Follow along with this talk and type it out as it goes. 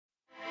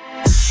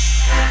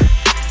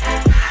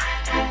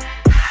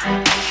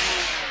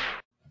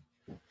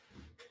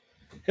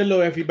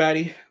Hello,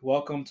 everybody.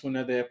 Welcome to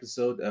another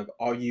episode of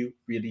Are You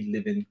Really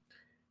Living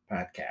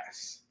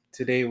podcast.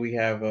 Today we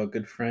have a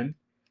good friend,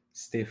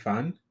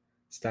 Stefan,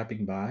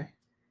 stopping by.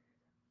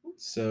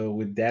 So,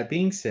 with that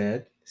being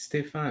said,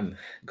 Stefan,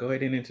 go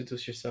ahead and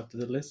introduce yourself to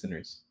the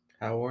listeners.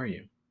 How are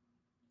you?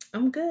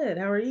 I'm good.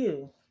 How are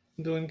you?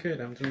 I'm doing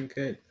good. I'm doing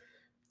good.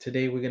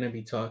 Today we're going to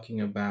be talking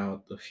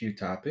about a few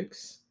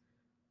topics.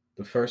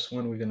 The first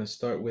one we're going to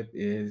start with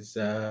is,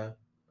 I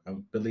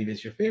believe,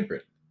 it's your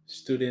favorite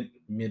student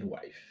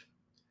midwife.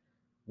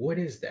 What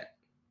is that?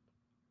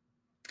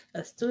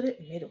 A student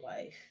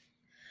midwife.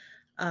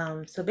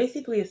 So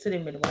basically, a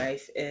student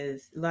midwife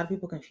is a lot of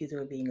people confuse it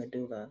with being a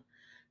doula.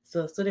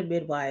 So, a student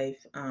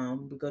midwife,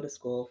 we go to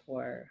school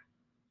for,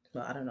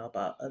 well, I don't know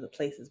about other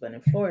places, but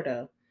in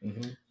Florida,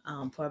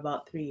 Mm-hmm. for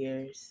about 3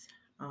 years.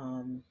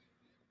 Um,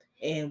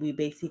 and we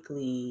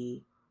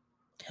basically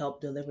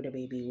help deliver the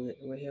baby.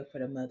 We're here for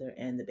the mother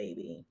and the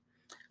baby.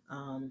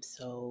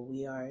 So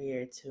we are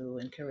here to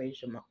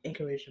encourage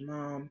the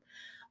mom.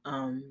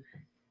 Um,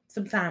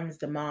 Sometimes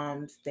the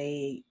moms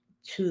they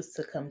choose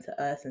to come to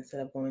us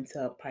instead of going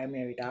to a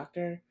primary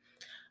doctor.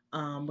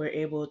 We're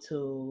able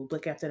to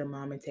look after the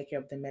mom and take care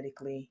of them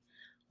medically.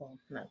 Well,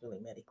 not really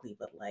medically,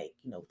 but like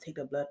take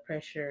the blood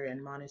pressure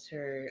and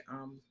monitor.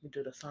 We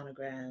do the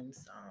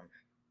sonograms,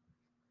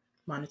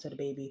 monitor the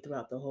baby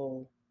throughout the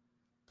whole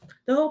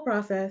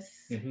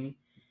process, Mm-hmm.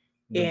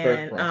 The birth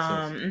and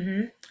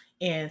process.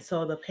 and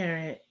so the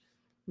parent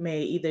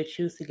may either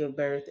choose to give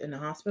birth in the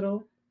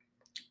hospital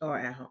or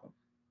at home.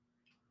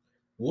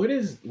 What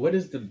is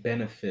the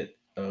benefit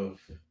of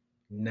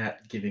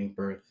not giving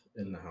birth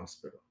in the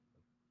hospital?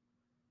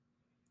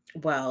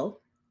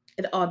 Well,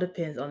 it all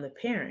depends on the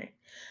parent.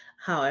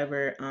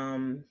 However,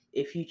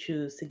 if you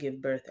choose to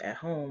give birth at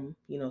home,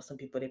 some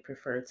people they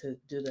prefer to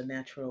do the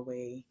natural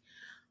way,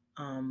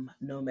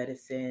 no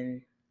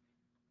medicine.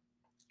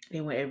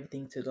 They want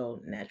everything to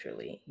go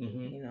naturally,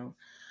 Mm-hmm. you know.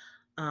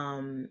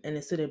 And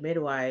instead of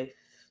midwife,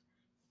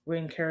 we're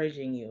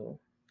encouraging you,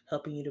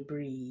 helping you to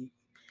breathe.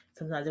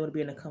 Sometimes they want to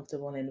be in a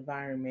comfortable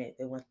environment.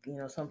 They want,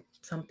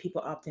 some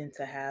people opt in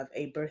to have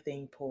a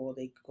birthing pool.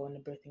 They go in the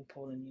birthing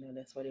pool, and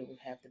that's where they will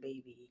have the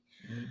baby.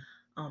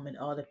 Mm-hmm. It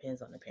all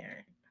depends on the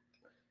parent.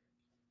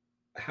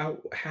 How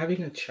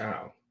having a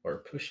child or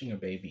pushing a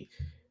baby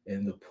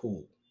in the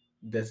pool,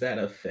 does that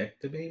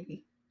affect the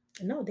baby?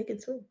 No, they can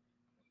swim.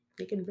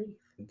 They can breathe.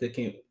 They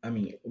can. I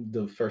mean,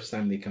 the first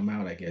time they come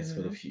out, I guess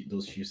for the Hmm. few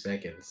those few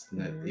seconds,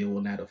 that Hmm. it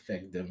will not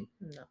affect them.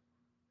 No,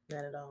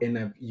 not at all. And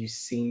have you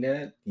seen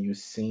that? You've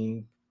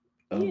seen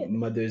Yeah,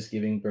 mothers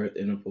giving birth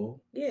in a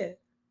pool, yeah.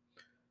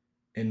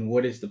 and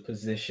what is the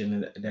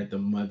position that the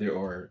mother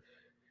or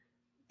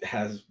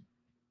has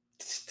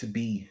to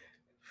be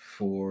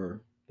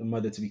for the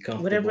mother to be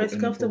Whatever comfortable is in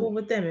the comfortable pool.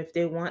 with them. If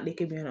they want, they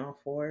can be on all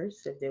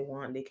fours. If they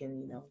want, they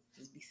can,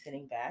 just be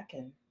sitting back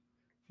and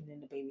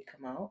then the baby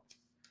come out.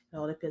 It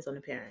all depends on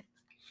the parent.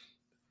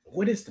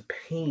 What is the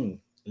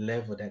pain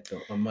level that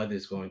a mother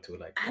is going through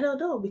like I that? don't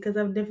know because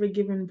I've never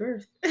given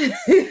birth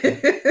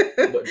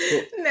But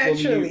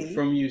naturally.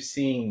 from you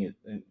seeing it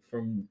and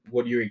from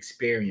what your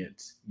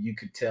experience, you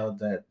could tell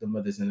that the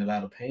mother's in a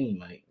lot of pain.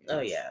 Like Oh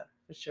it's yeah,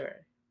 for sure.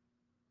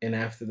 and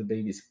after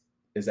the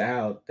is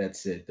out,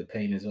 that's it. The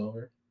pain is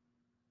over.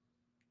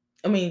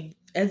 I mean,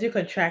 as you're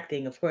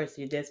contracting, of course,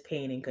 there's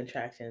pain and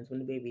contractions when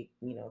the baby,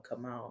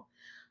 come out.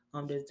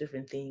 There's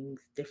different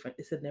things, different.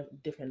 It's a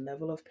different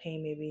level of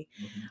pain, maybe.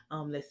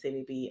 Hmm. Let's say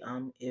maybe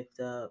if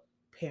the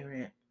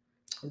parent,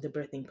 the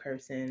birthing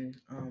person,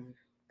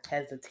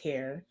 has a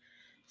tear.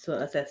 So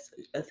us as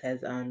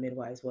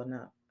midwives, well,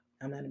 not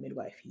I'm not a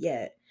midwife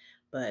yet,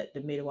 but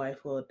the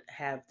midwife will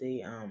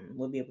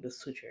be able to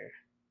suture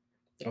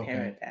the Okay.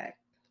 parent back,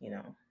 you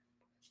know,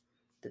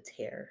 the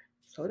tear.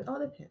 So it all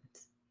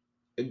depends.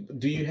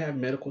 Do you have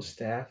medical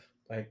staff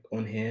like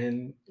on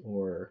hand,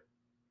 or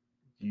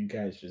do you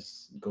guys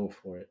just go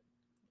for it?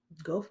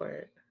 Go for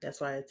it.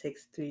 That's why it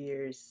takes 3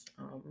 years.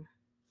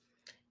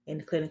 And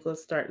the clinicals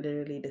start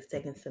literally the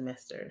second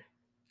semester.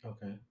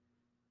 Okay.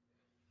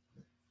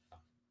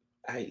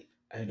 I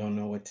I don't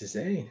know what to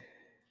say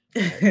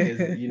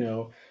because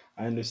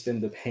I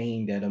understand the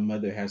pain that a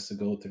mother has to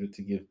go through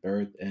to give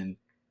birth and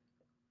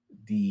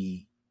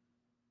the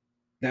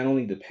not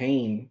only the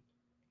pain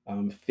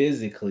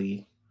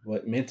physically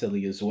but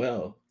mentally as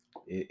well.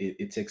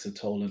 It takes a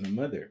toll on the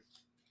mother.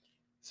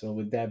 So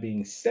with that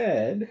being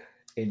said,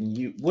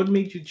 and what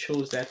made you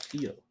chose that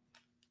field?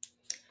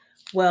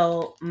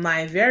 Well,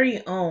 my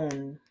very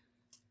own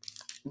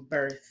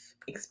birth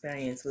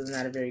experience was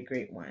not a very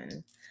great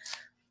one.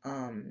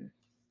 Um,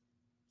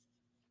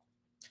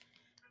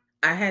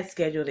 I had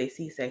scheduled a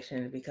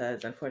C-section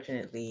because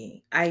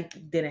unfortunately I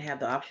didn't have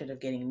the option of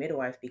getting a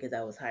midwife because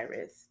I was high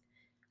risk.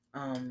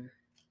 Um,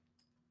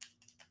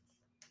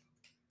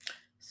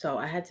 so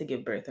I had to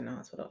give birth in the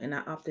hospital, and I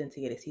opted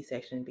to get a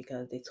C-section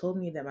because they told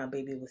me that my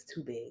baby was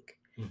too big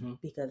Hmm.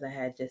 because I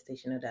had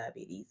gestational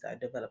diabetes. I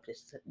developed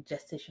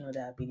gestational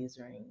diabetes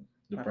during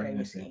The my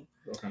pregnancy.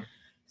 pregnancy. Okay.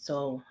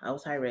 So I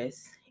was high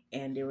risk.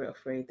 and they were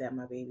afraid that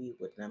my baby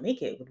would not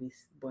make it, would be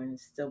born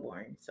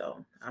stillborn.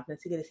 So I opted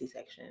to get a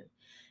C-section.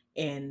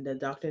 And the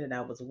doctor that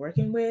I was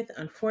working with,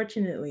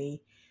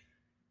 unfortunately,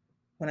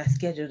 when I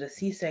scheduled a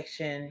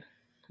C-section,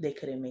 they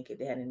couldn't make it.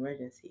 They had an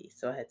emergency,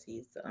 so I had to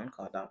use the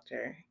on-call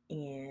doctor.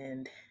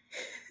 And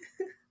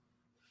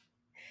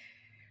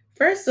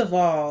first of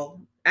all,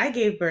 I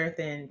gave birth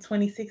in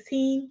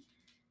 2016.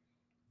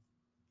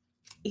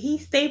 He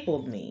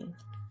stapled me.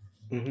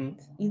 Mm-hmm.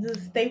 Either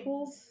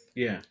staples.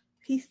 Yeah.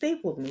 He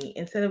stapled me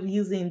instead of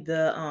using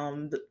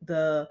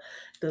the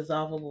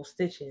dissolvable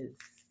stitches.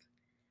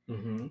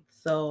 Mm-hmm.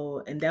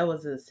 So, and that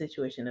was a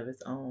situation of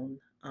its own.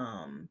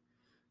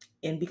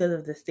 And because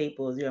of the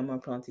staples, you're more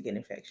prone to get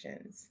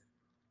infections.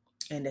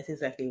 And that's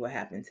exactly what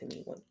happened to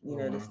me. When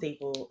Oh the wow.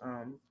 staple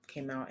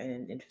came out,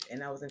 and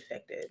I was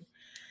infected.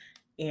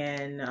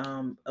 And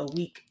a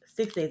week,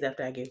 6 days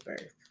after I gave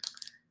birth,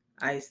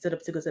 I stood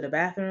up to go to the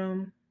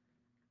bathroom,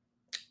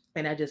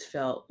 and I just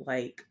felt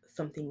like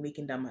something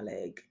leaking down my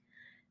leg.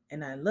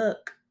 And I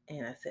look,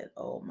 and I said,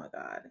 "Oh my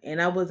god!" And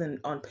I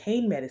wasn't on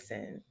pain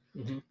medicine,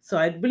 Mm-hmm. so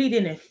I really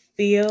didn't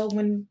feel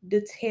when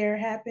the tear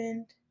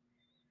happened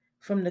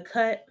from the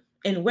cut.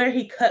 And where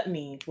he cut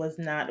me was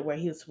not where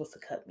he was supposed to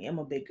cut me. I'm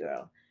a big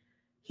girl.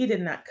 He did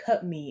not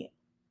cut me.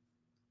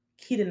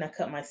 He did not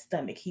cut my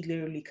stomach. He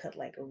literally cut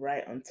like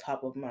right on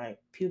top of my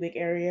pubic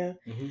area.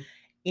 Mm-hmm.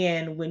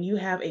 And when you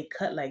have a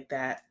cut like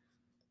that,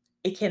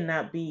 it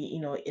cannot be,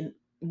 in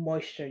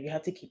moisture. You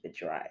have to keep it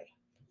dry.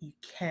 You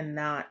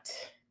cannot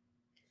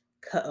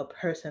cut a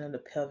person in the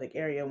pelvic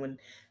area when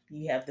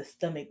you have the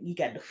stomach, you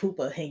got the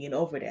fupa hanging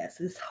over that.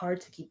 So it's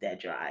hard to keep that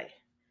dry.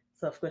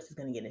 So of course it's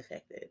gonna get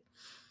infected.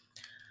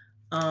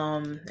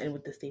 And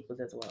with the staples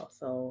as well.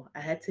 So I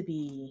had to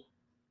be,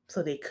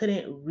 so they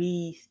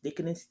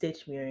couldn't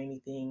stitch me or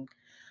anything.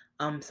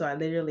 So I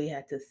literally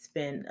had to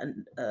spend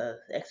an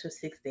extra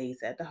 6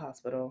 days at the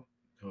hospital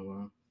Oh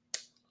wow.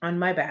 on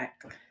my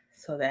back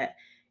so that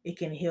it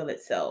can heal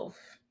itself.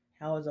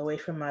 I was away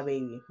from my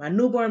baby, my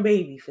newborn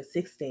baby, for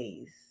 6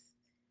 days.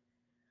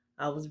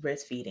 I was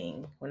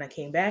breastfeeding. When I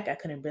came back, I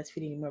couldn't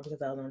breastfeed anymore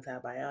because I was on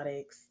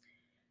antibiotics,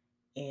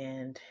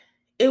 and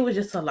it was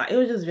just a lot. It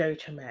was just very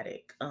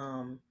traumatic.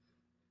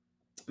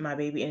 My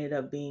baby ended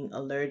up being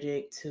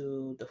allergic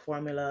to the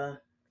formula.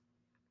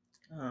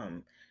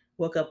 Um,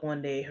 Woke up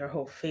one day, her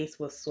whole face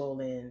was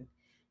swollen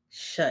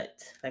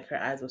shut, like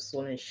her eyes were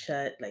swollen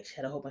shut, like she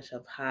had a whole bunch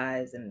of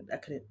hives, and I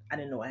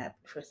didn't know what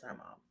happened the first time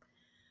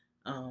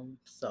out.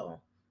 So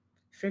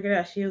figured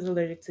out she was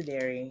allergic to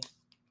dairy,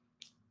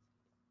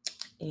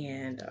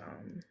 and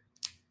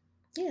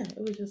yeah, it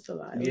was just a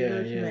lot. It was Yeah,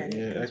 very yeah, traumatic.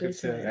 It yeah. I was could very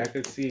tell. I traumatic.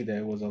 could see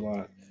that was a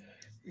lot.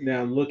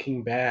 Now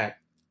looking back,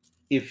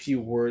 if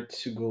you were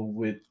to go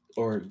with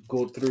or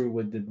go through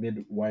with the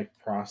midwife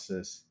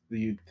process, do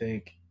you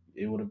think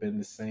it would have been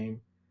the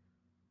same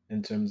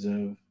in terms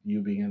of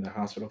you being in the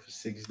hospital for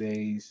 6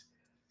 days?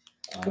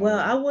 Well,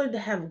 I Um, would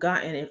have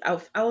gotten,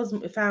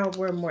 if I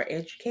were more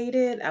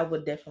educated, I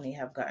would definitely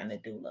have gotten a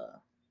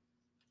doula.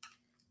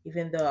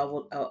 Even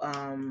though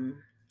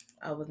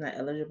I was not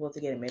eligible to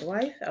get a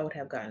midwife, I would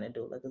have gotten a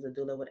doula because a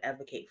doula would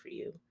advocate for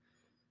you.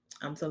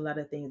 So a lot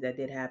of things that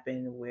did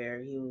happen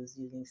where he was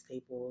using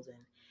staples,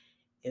 and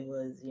it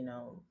was,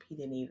 he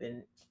didn't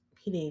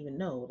even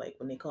know, like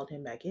when they called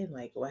him back in,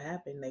 like what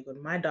happened, like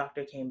when my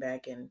doctor came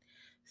back and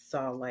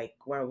saw like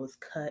where I was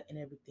cut and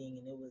everything,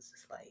 and it was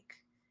just like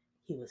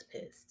he was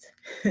pissed.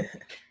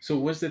 so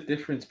what's the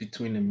difference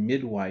between a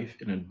midwife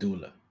and a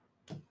doula?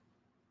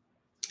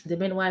 The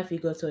midwife, you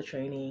go to a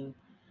training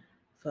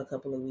for a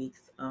couple of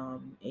weeks,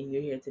 and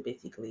you're here to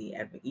basically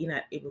you're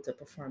not able to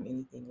perform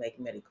anything like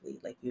medically,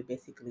 like you're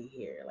basically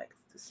here like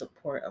the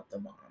support of the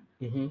mom.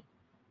 Mm-hmm.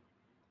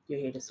 You're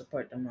here to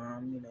support the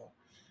mom,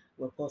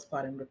 with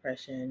postpartum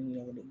depression,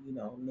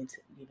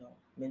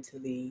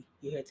 mentally.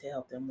 You're here to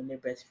help them when they're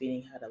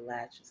breastfeeding, how to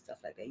latch and stuff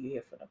like that. You're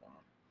here for the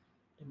mom.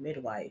 The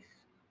midwife,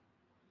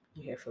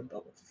 you're here for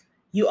both.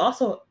 You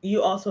also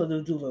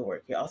do doula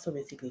work. You're also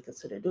basically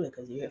considered doula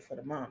because you're here for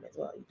the mom as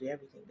well. You do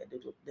everything that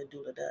the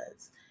doula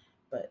does,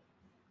 but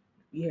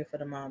you're here for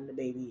the mom, the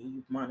baby, and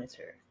you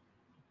monitor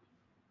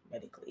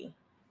medically.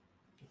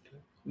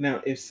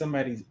 Now, if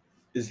somebody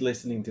is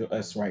listening to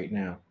us right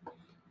now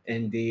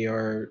and they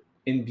are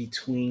in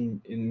between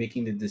in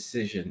making the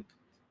decision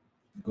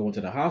going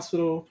to the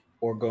hospital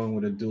or going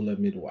with a doula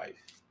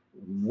midwife,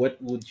 what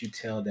would you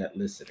tell that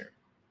listener?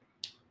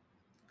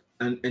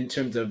 And in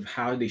terms of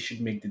how they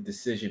should make the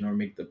decision or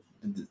make the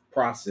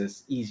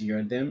process easier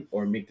on them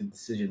or make the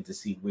decision to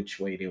see which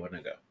way they want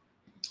to go.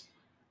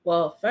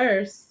 Well,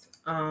 first,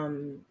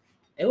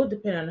 it would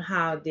depend on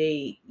how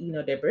their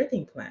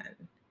birthing plan.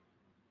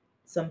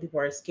 Some people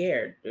are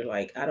scared. They're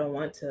like, I don't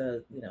want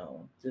to,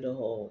 do the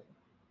whole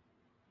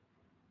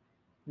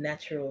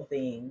natural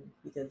thing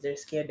because they're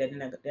scared that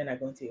they're not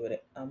going to be able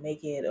to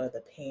make it, or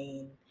the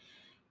pain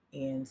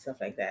and stuff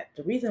like that.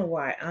 The reason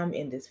why I'm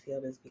in this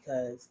field is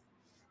because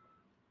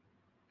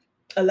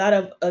a lot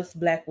of us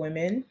Black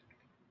women,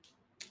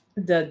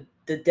 the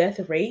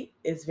death rate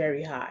is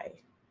very high.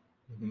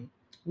 Mm-hmm.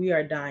 We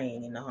are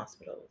dying in the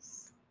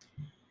hospitals.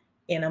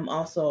 And I'm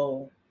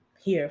also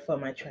here for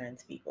my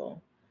trans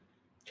people.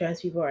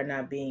 Trans people are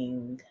not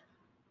being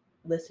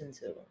listened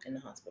to in the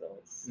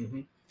hospitals.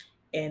 Mm-hmm.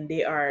 And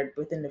they are,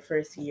 within the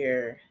first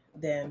year,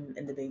 them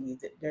and the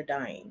babies, they're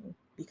dying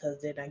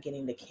because they're not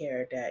getting the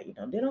care that,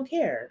 they don't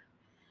care.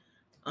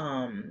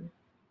 Um,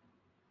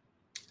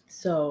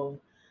 so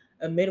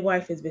a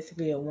midwife is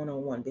basically a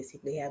one-on-one,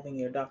 basically having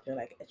your doctor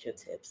like at your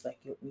tips, like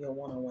your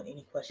one-on-one,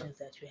 any questions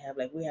that you have,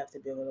 like we have to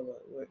be available,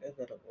 we're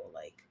available,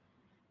 like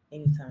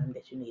anytime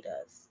that you need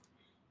us.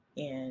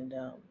 And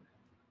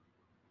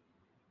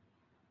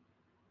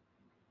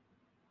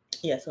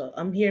yeah, so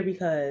I'm here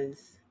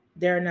because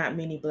there are not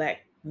many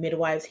black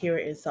midwives here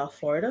in South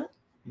Florida.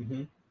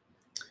 Mm-hmm.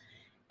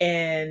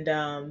 And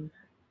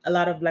a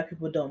lot of black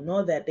people don't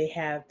know that they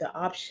have the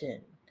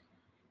option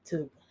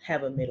to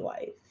have a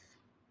midwife.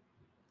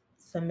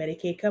 Some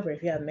Medicaid cover.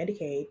 If you have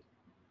Medicaid,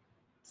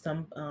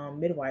 some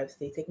midwives,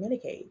 they take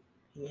Medicaid.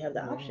 You have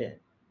the Wow, option.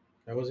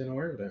 I wasn't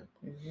aware of that.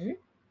 hmm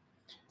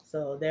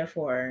So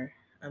therefore,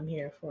 I'm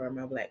here for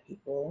my black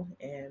people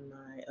and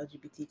my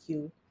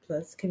LGBTQ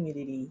plus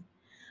community,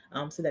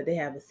 so that they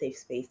have a safe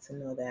space to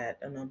know that,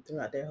 and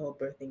throughout their whole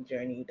birthing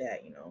journey,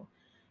 that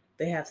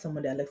they have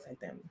someone that looks like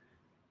them.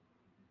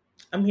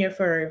 I'm here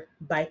for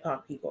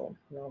BIPOC people,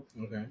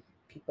 Okay.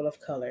 people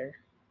of color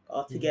Mm-hmm.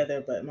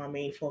 altogether, but my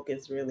main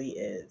focus really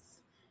is,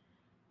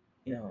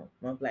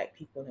 my black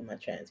people and my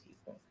trans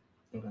people.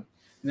 Okay.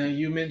 Now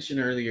you mentioned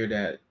earlier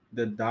that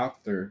the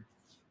doctor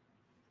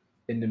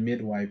and the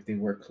midwife they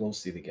work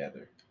closely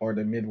together, or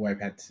the midwife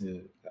had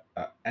to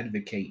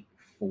advocate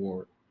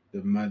for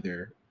the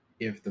mother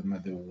if the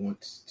mother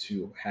wants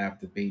to have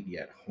the baby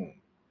at home.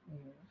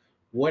 Mhm.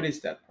 What is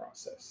that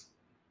process?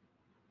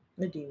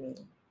 What do you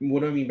mean?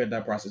 What do I mean by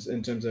that process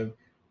in terms of,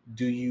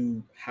 do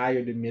you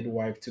hire the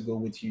midwife to go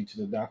with you to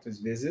the doctor's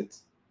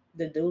visits?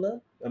 The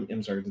doula?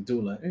 I'm sorry, the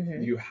doula.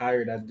 Mm-hmm. You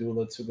hire that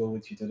doula to go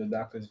with you to the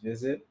doctor's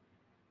visit,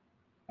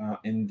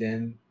 and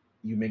then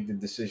you make the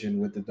decision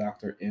with the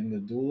doctor and the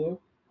doula,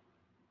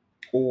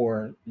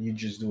 or you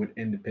just do it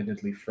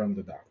independently from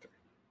the doctor.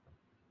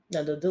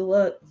 Now, the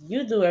doula,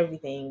 you do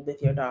everything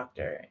with your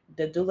doctor.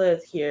 The doula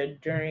is here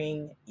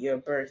during your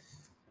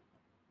birth,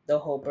 the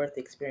whole birth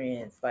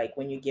experience, like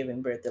when you're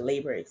giving birth, the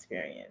labor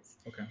experience,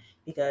 Okay.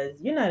 because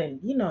you're not in,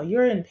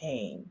 you're in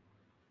pain.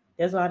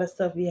 There's a lot of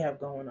stuff you have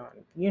going on.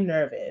 You're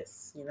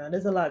nervous.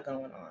 There's a lot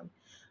going on.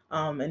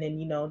 And then,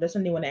 there's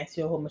when they want to ask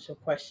you a whole bunch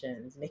of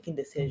questions, making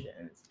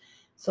decisions.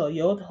 So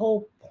your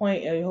whole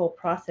point or your whole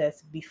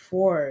process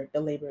before the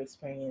labor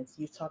experience,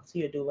 you talk to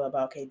your doula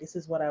about, okay, this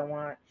is what I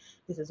want.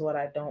 This is what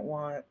I don't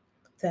want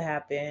to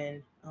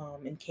happen.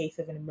 In case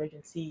of an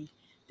emergency,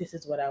 this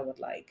is what I would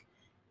like.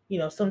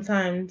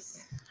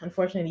 Sometimes,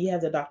 unfortunately, you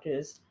have the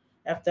doctors,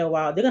 after a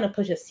while, they're going to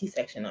push a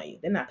C-section on you.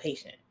 They're not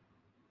patient.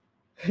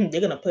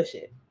 They're going to push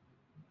it.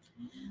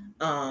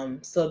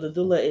 So the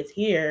doula is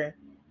here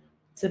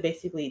to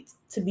basically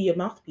to be a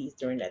mouthpiece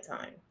during that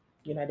time.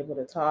 You're not able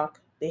to talk.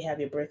 They have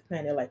your birth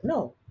plan. They're like,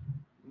 no,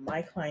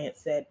 my client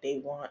said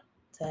they want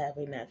to have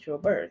a natural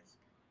birth,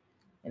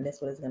 and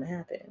that's what is going to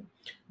happen.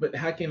 But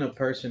how can a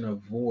person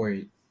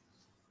avoid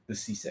the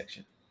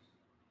C-section?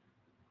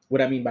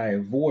 What I mean by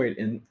avoid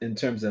in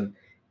terms of,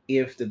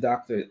 if the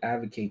doctor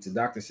advocates, the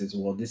doctor says,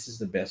 well, this is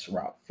the best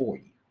route for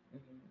you.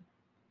 Mm-hmm.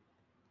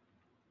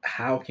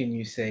 How can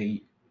you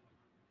say,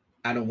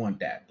 I don't want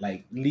that?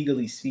 Like,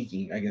 legally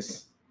speaking, I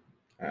guess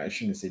I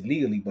shouldn't say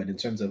legally, but in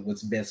terms of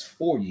what's best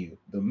for you,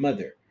 the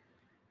mother,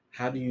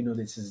 how do you know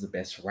this is the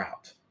best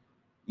route?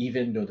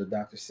 Even though the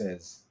doctor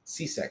says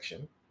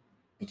C-section,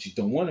 but you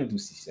don't want to do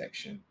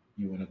C-section,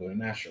 you want to go the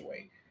natural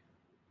way.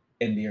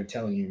 And they're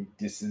telling you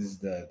this is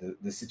the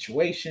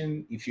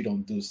situation if you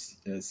don't do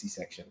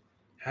C-section.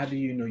 How do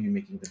you know you're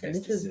making the And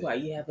best this is why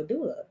decision? you have a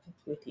doula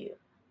with you.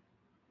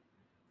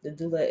 The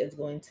doula is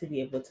going to be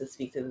able to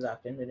speak to the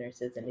doctor and the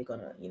nurses, and they're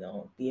gonna,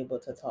 be able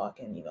to talk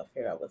and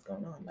figure out what's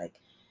going on.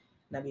 Like,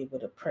 not be able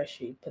to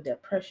pressure you, put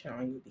that pressure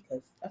on you,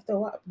 because after a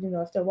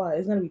while,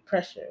 it's gonna be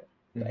pressure.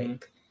 Mm-hmm.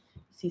 Like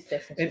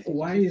C-section, And C-section,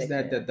 why is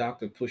that C-section. that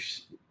doctor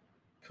push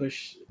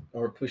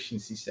or pushing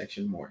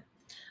C-section more?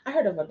 I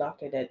heard of a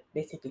doctor that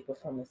basically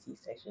performed a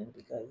C-section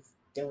because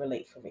they were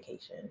late for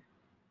vacation.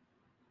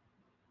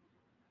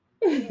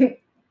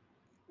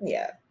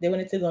 Yeah, they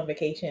wanted to go on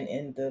vacation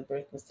and the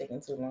birth was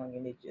taking too long,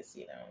 and they just,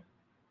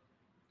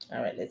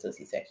 all right, let's do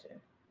C-section.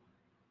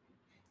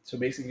 So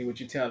basically, what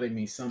you're telling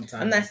me, I'm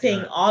sometimes not it's saying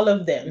not. all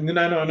of them. No,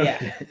 no, no.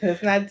 Yeah,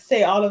 let's not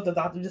say all of the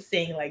doctors. I'm just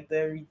saying like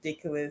the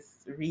ridiculous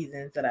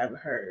reasons that I've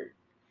heard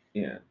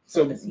Yeah. for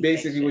So the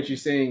basically, what you're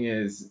C-section, saying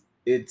is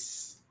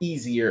it's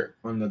easier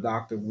on the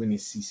doctor when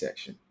it's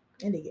C-section.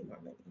 and they get more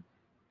money.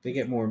 They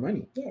get more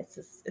money. Yeah,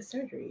 it's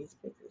surgery. It's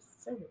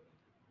surgery.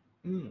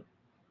 Mm,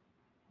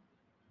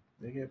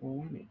 they get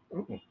more money.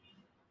 Oh.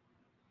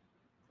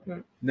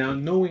 Okay. Now,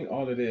 knowing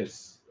all of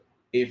this,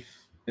 if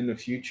in the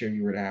future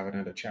you were to have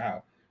another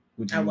child,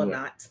 would I will you?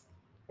 not.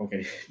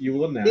 Okay, you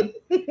will not.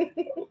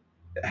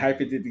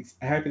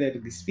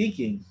 Hypothetically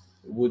speaking,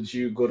 would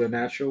you go the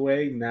natural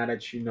way now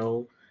that you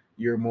know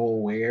you're more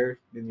aware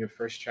than your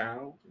first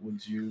child?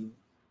 Would you?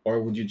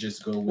 or would you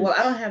just go Well, with?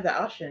 I don't have the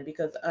option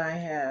because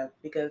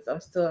I'm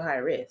still high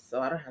risk,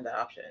 so I don't have the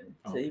option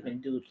to Okay. even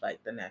do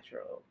like the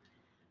natural.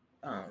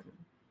 Um,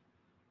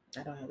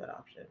 I don't have that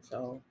option.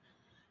 So,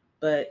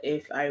 but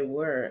if I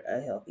were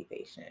a healthy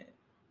patient,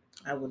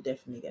 I would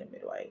definitely get a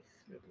midwife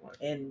Midwife.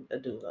 and a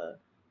doula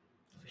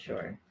for Okay.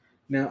 sure.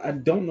 Now, I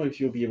don't know if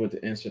you'll be able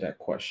to answer that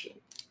question.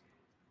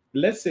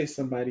 Let's say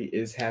somebody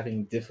is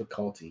having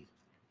difficulty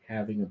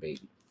having a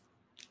baby.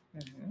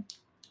 Hmm.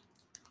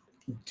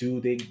 Do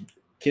they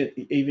can,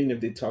 even if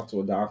they talk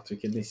to a doctor,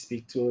 can they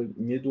speak to a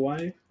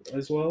midwife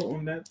as well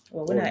on that,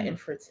 Well, we're or not no?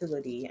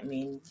 infertility. I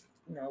mean,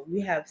 we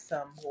have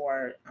some who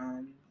are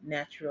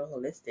natural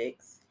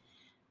holistics.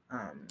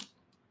 Um,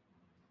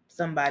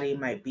 Somebody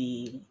might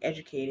be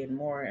educated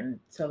more and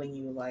telling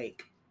you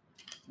like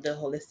the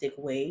holistic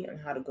way on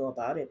how to go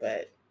about it,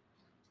 but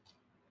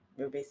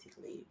we're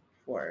basically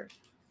for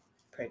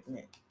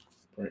pregnant.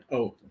 Or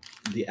oh,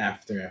 the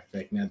after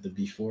effect, not the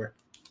before.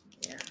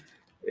 Yeah.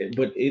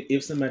 But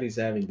if somebody's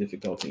having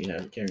difficulty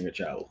in carrying a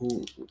child,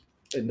 who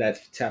in that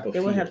type of They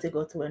will have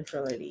field, to go to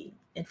infertility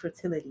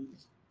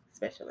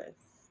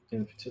specialists.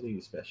 infertility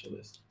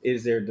specialist,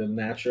 is there the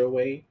natural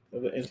way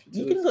of an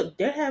You can infertility? look.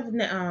 They have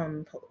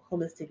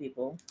holistic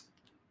people.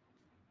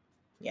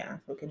 Yeah,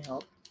 who can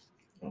help.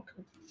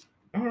 Okay,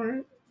 all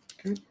right.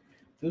 Okay,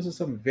 those are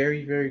some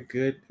very very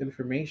good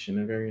information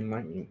and very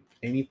enlightening.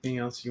 Anything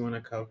else you want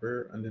to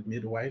cover on the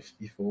midwife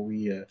before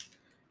we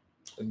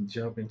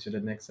jump into the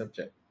next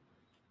subject?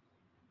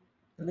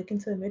 Look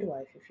into a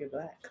midwife if you're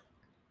black.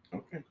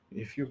 Okay,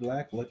 if you're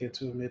black, look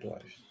into a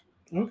midwife.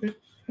 Okay,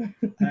 all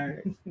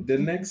right. The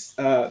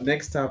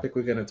next topic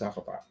we're gonna talk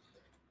about.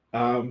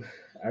 Um,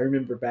 I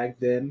remember back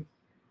then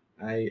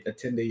I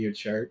attended your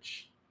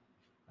church.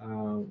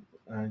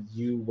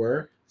 You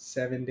were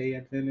 7 Day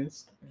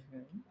Adventist.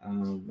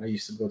 Hmm. I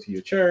used to go to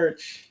your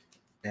church,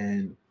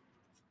 and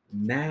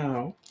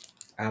now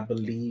I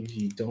believe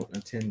you don't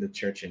attend the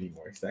church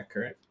anymore. Is that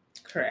correct?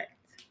 Correct.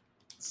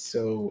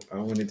 So I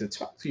wanted to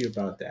talk to you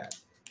about that.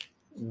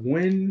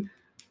 When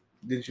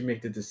did you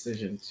make the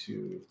decision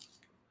to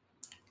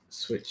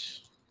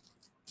switch?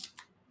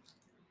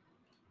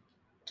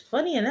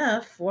 Funny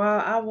enough,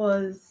 while I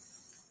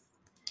was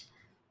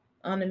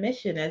on a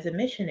mission as a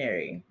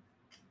missionary,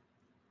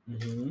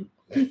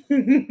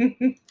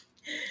 Mm-hmm.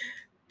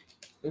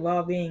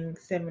 while being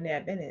Seventh Day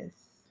Adventist,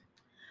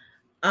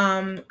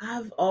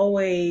 I've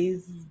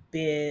always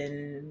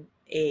been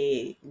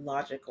a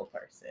logical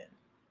person.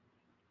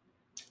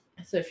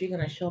 So if you're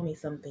gonna show me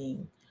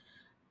something,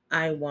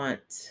 I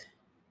want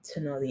to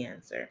know the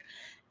answer.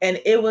 And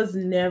it was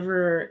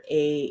never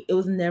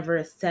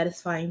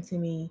satisfying to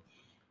me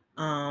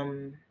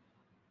um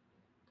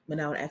when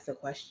I would ask a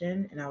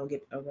question and I would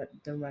get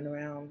the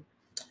runaround,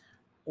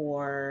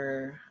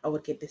 or I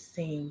would get the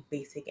same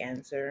basic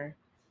answer,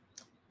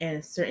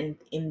 and certain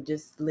in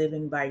just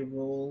living by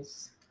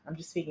rules. I'm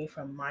just speaking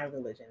from my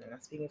religion. I'm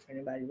not speaking for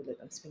anybody's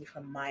religion. I'm speaking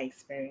from my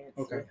experience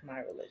Okay. with my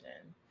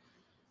religion.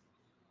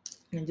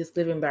 And just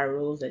living by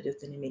rules that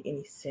just didn't make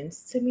any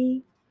sense to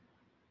me.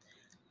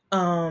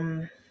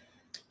 Um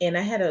and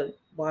I had a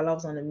while I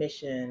was on a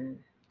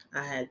mission,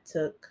 I had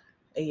took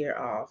a year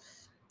off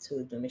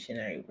to do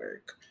missionary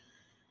work.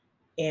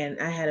 And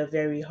I had a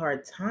very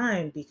hard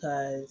time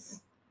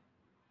because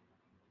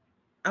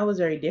I was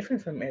very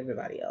different from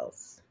everybody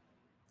else.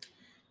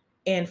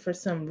 And for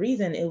some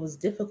reason it was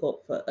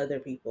difficult for other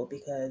people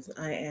because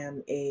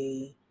I'm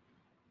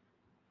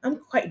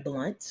quite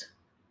blunt.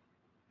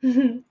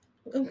 I'm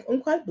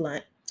quite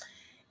blunt.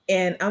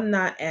 And I'm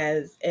not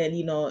as and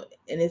and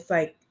it's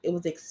like it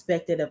was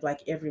expected of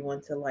like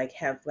everyone to like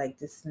have like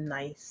this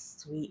nice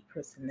sweet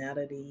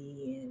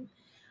personality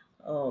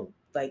and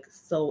like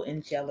so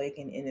angelic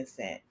and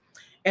innocent.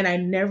 And I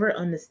never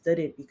understood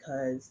it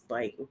because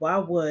like why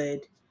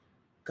would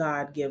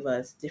God give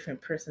us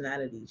different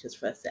personalities just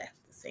for us to act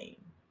the same?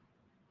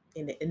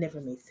 And it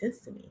never made sense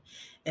to me.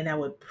 And I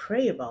would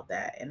pray about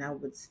that and I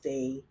would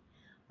stay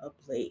up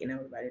late and I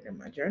would write it in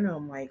my journal.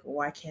 I'm like,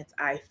 why can't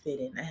I fit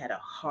in? I had a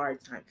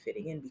hard time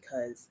fitting in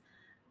because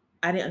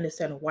I didn't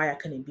understand why I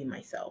couldn't be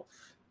myself.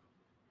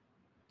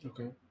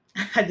 Okay.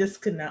 I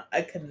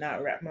could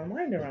not wrap my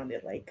mind around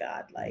it. Like,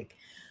 God, like,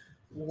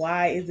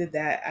 why is it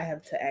that I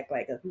have to act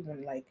like a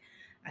human? Like,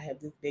 I have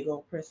this big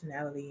old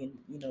personality,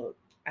 and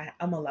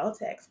I'm allowed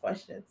to ask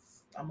questions.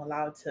 I'm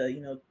allowed to,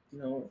 and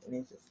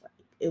it's just like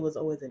it was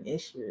always an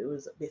issue. It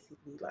was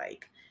basically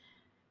like,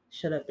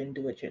 shut up and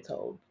do what you're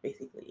told,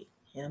 basically.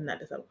 And I'm not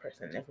this type of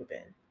person, never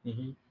been.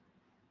 Mm-hmm.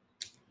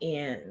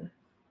 And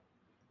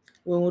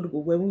when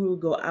we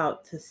would go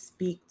out to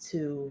speak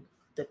to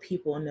the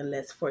people in the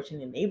less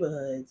fortunate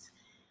neighborhoods,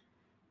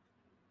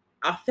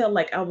 I felt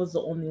like I was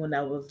the only one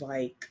that was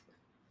like,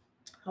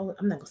 I'm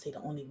not gonna say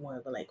the only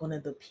one, but like one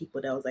of the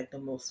people that was like the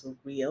most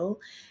real,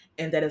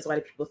 and that is why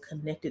the people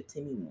connected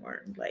to me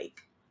more.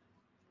 Like,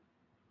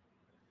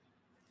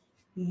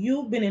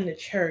 you've been in the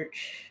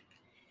church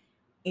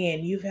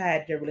and you've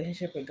had your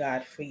relationship with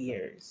God for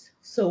years.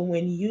 So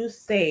when you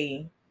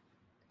say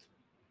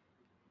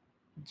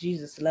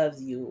Jesus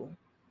loves you,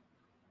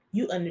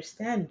 you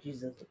understand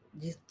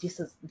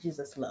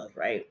Jesus love,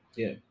 right?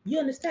 Yeah. You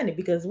understand it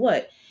because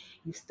what?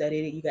 You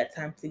studied it, you got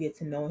time to get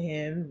to know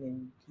him,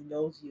 and he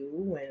knows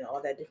you and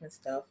all that different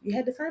stuff. You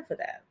had the time for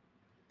that.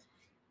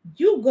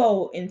 You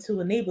go into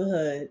a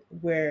neighborhood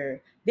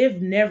where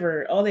they've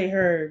never, all they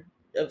heard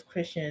of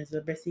Christians are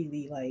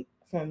basically like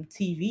from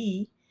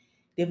TV.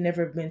 They've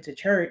never been to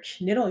church.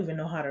 They don't even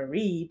know how to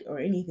read or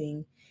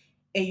anything.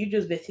 And you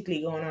just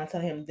basically going on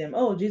telling them,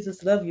 oh,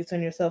 Jesus love you,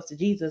 turn yourself to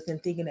Jesus,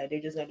 and thinking that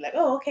they're just gonna be like,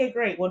 oh, okay,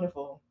 great,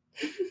 wonderful.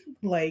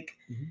 like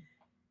Mm-hmm.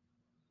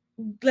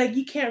 like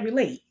you can't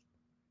relate.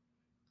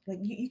 Like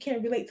you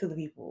can't relate to the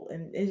people.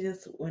 And it's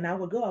just when I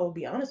would go, I would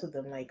be honest with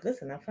them, like,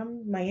 listen, I'm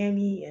from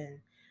Miami and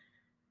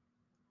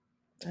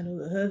I know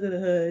the hoods of the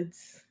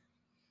hoods.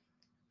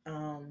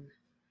 Um,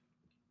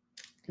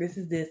 this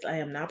is this. I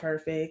am not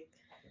perfect.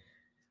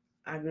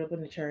 I grew up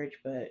in the church,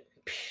 but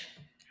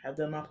I've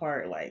done my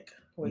part. Like,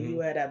 where Mm-hmm.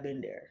 you at? I've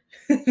been there.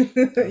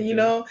 you Okay.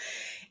 know?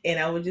 And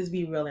I would just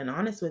be real and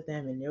honest with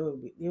them, and they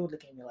would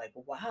look at me like,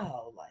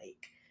 wow,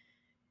 like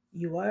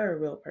you are a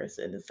real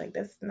person. It's like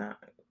that's not.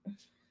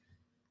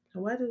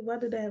 Why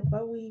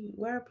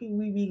are people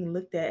we being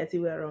looked at as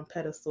if we are on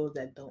pedestals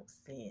that don't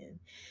sin?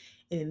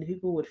 And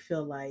people would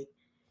feel like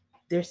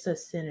they're such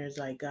sinners,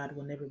 like God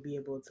will never be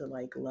able to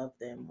like love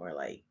them or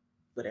like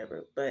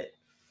whatever. But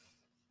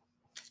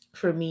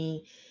for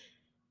me,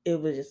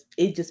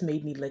 it just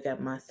made me look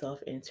at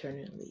myself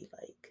internally,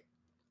 like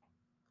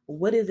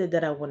what is it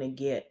that I want to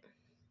get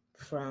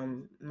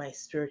from my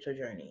spiritual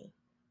journey?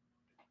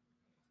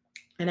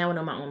 And I went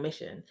on my own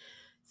mission.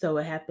 So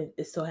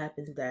it so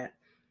happens that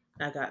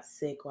I got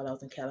sick while I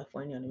was in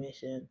California on a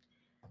mission.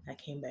 I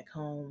came back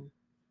home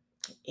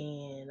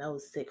and I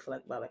was sick for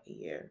like about like a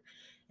year.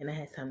 And I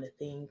had time to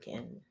think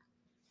and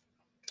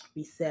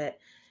reset.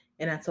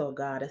 And I told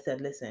God, I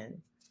said,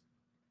 listen,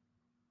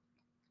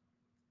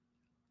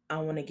 I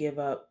want to give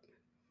up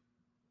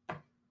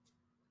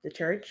the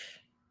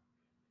church.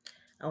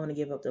 I want to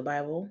give up the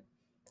Bible.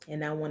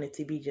 And I want it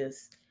to be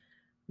just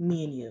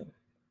me and you.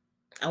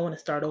 I want to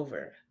start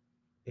over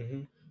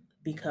Mm-hmm.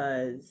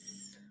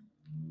 because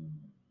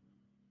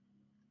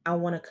I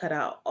want to cut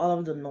out all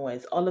of the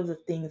noise, all of the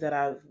things that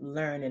I've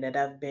learned and that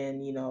I've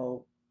been,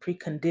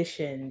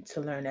 preconditioned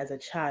to learn as a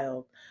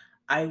child.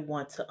 I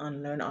want to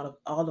unlearn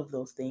all of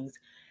those things.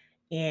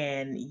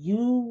 And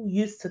you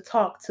used to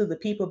talk to the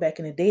people back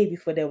in the day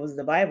before there was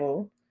the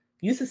Bible.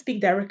 You used to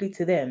speak directly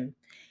to them.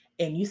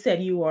 And you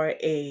said you are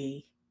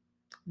a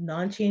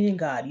non-changing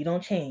God. You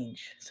don't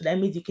change. So that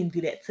means you can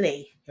do that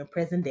today, in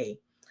present day.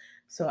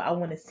 So I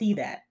want to see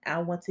that. I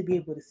want to be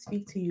able to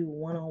speak to you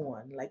one on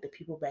one, like the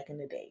people back in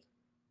the day.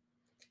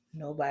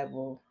 No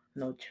Bible,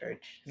 no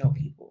church, no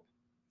people.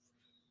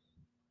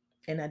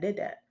 And I did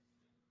that.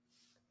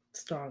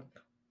 Strong.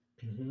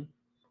 Mm-hmm.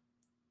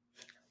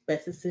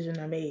 Best decision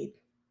I made.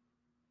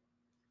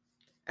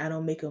 I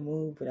don't make a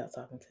move without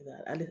talking to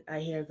God. I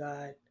hear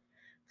God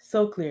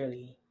so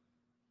clearly.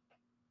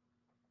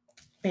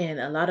 And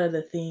a lot of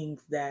the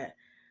things that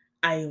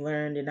I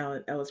learned and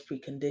I was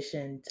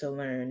preconditioned to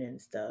learn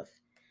and stuff,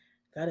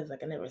 God is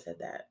like, I never said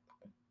that.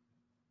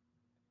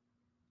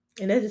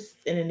 And that just,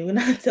 and then when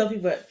I tell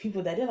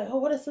people that, they're like, oh,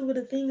 what are some of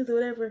the things or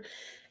whatever?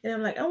 And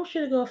I'm like, I want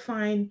you to go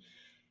find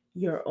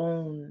your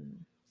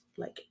own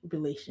like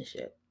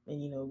relationship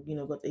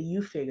and but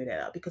you figure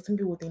that out because some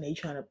people think that you're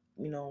trying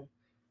to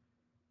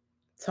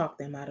talk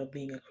them out of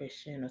being a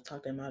Christian or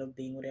talk them out of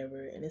being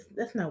whatever, and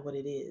that's not what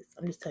it is.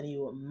 I'm just telling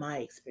you what my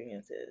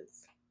experience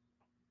is,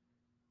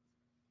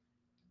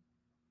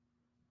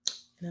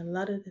 and a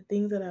lot of the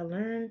things that I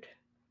learned,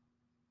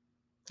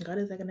 God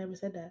is like, I never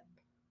said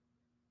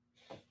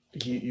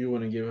You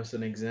want to give us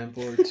an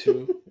example or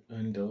two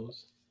on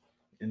those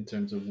in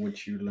terms of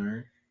what you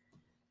learn?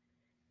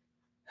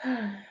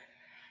 that.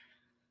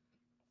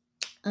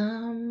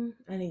 An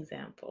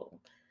example.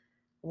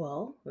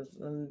 Well,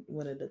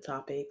 one of the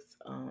topics,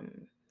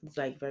 it's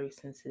like very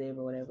sensitive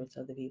or whatever to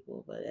other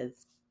people, but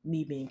as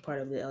me being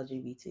part of the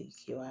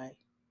LGBTQI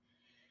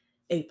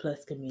A+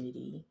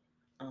 community,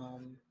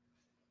 um,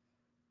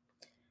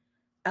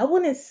 I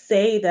wouldn't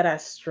say that I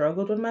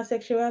struggled with my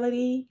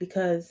sexuality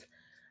because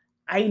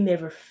I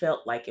never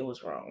felt like it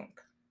was wrong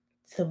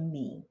to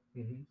me.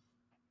 Mm-hmm.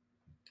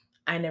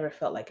 I never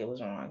felt like it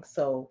was wrong.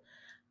 So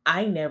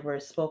I never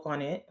spoke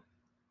on it.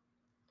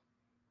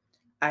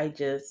 I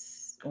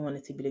just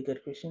wanted to be the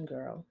good Christian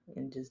girl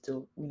and just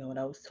do, what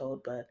I was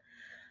told. But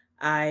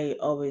I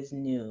always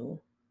knew,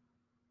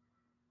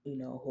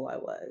 who I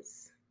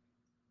was.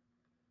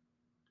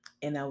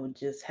 And I would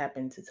just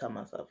happen to tell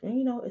myself,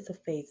 it's a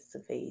phase, it's a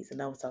phase.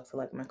 And I would talk to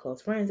like my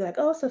close friends, like,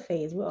 oh, it's a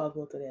phase. We all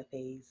go through that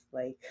phase,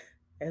 like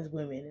as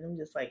women. And I'm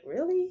just like,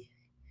 really?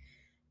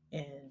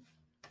 And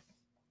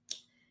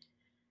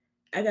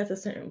I got to a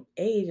certain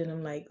age and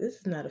I'm like, this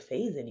is not a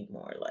phase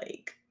anymore.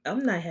 Like,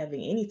 I'm not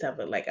having any type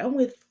of like I'm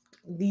with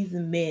these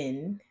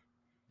men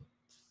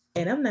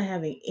and I'm not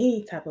having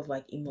any type of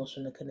like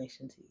emotional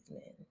connection to these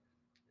men.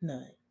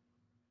 None.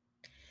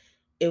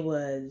 It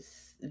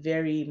was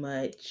very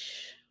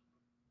much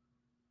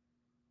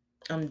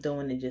I'm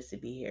doing it just to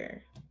be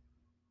here.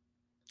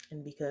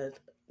 and because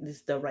this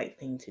is the right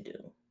thing to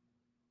do.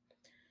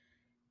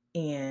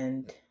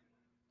 And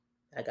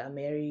I got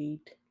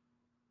married,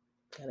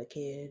 got a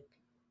kid,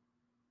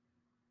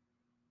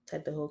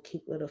 had the whole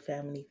cute little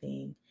family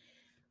thing,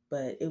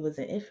 but it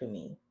wasn't it for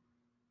me.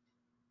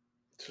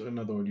 So, in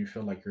other words, you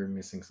feel like you're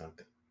missing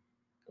something,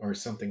 or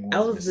something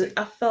was missing.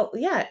 I felt,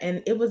 yeah,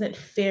 and it wasn't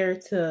fair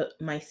to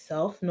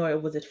myself, nor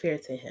was it fair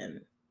to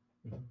him.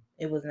 Mm-hmm.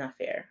 It was not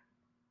fair.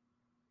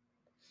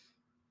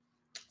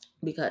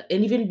 Because,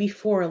 and even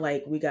before,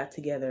 like, we got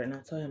together, and I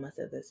told him, I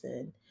said,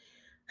 listen,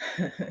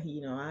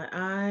 you know,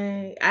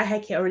 I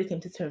had already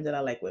came to terms that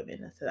I like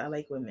women. I said, I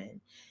like women.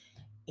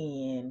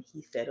 And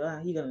he said,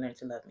 well, you're going to learn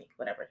to love me.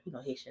 Whatever. You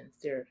know, Haitians,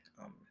 they're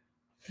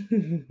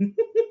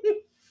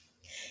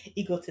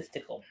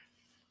egotistical.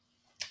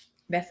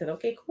 That said,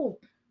 okay, cool.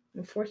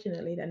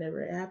 Unfortunately, that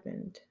never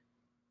happened.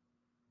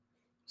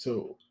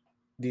 So,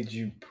 did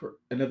you,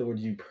 in other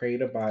words, you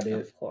prayed about it?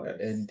 Of course.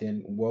 And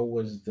then what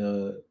was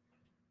the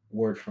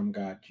word from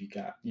God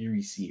you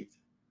received?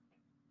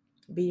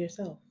 Be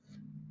yourself.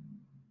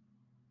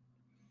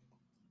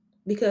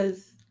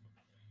 Because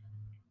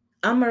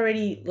I'm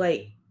already,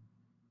 like,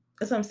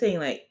 that's what I'm saying,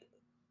 like,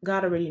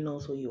 God already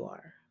knows who you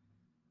are.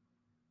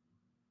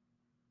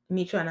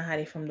 Me trying to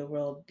hide it from the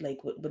world, like,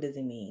 what does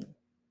it mean?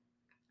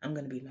 I'm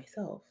going to be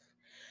myself.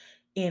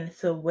 And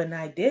so when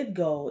I did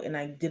go and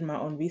I did my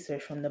own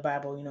research from the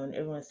Bible, you know, and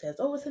everyone says,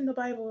 oh, it's in the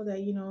Bible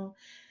that, you know,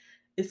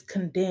 it's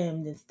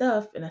condemned and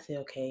stuff. And I say,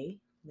 okay,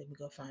 let me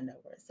go find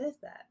out where it says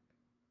that.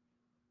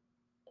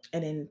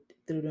 And then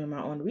through doing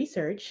my own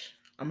research,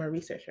 I'm a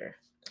researcher.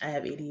 I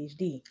have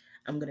ADHD.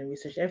 I'm going to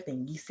research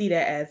everything. You see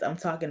that as I'm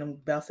talking, I'm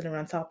bouncing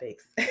around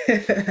topics.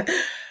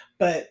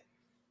 But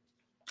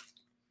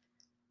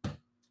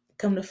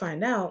come to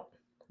find out,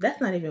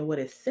 that's not even what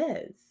it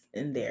says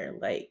in there.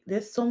 Like,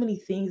 there's so many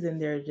things in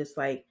there, just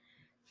like,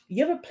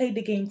 you ever played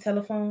the game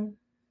telephone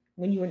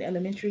when you were in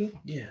elementary?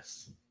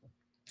 Yes,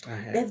 I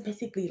have. That's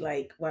basically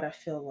like what I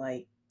feel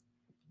like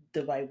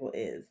the Bible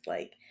is.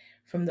 Like,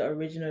 from the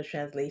original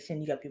translation,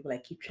 you got people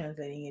like keep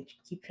translating and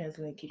keep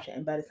translating,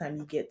 and by the time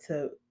you get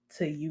to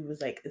you,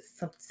 was like it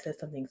says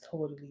something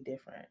totally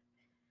different.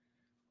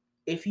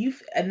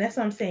 And that's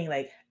what I'm saying.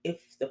 Like,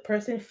 if the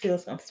person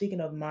feels, I'm speaking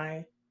of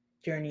my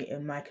journey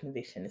and my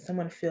conviction. If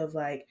someone feels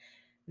like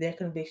their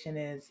conviction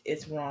is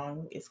it's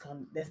wrong,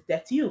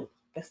 that's you.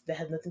 That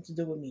has nothing to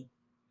do with me.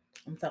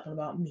 I'm talking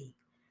about me.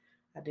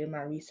 I did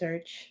my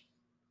research.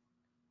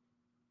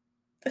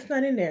 That's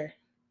not in there.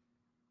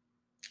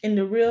 In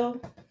the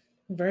real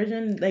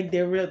version, like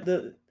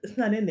it's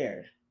not in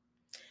there.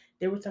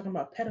 They were talking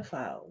about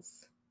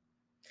pedophiles.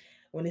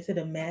 When they said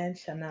a man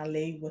shall not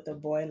lay with a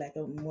boy like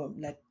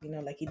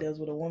like he does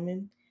with a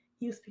woman,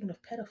 he was speaking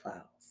of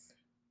pedophiles.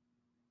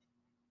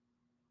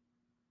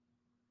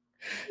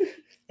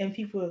 And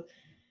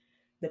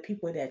the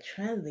people that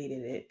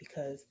translated it,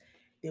 because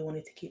they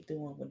wanted to keep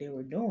doing what they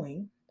were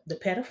doing, the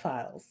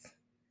pedophiles,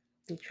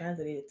 they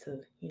translated it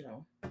to,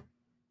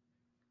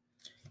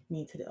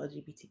 mean to the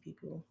LGBT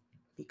people,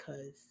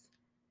 because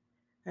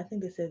I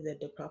think it said that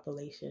the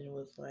population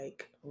was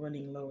like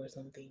running low or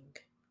something,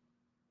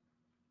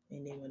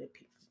 and they wanted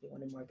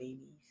more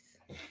babies.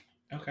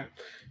 Okay,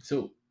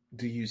 so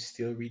do you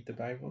still read the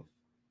Bible?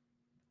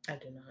 I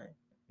do not.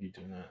 You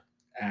do not.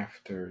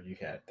 After you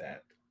had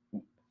that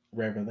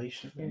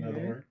revelation, in other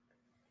words.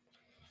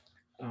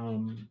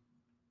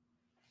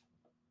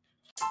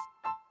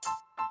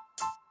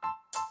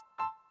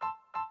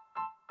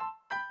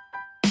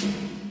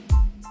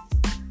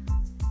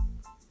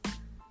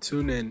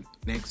 Tune in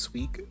next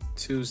week,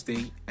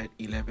 Tuesday at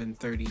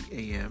 11:30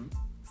 a.m.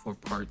 for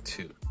part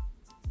 2.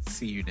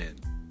 See you then.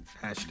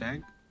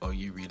 #, Are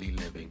You Really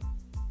Living?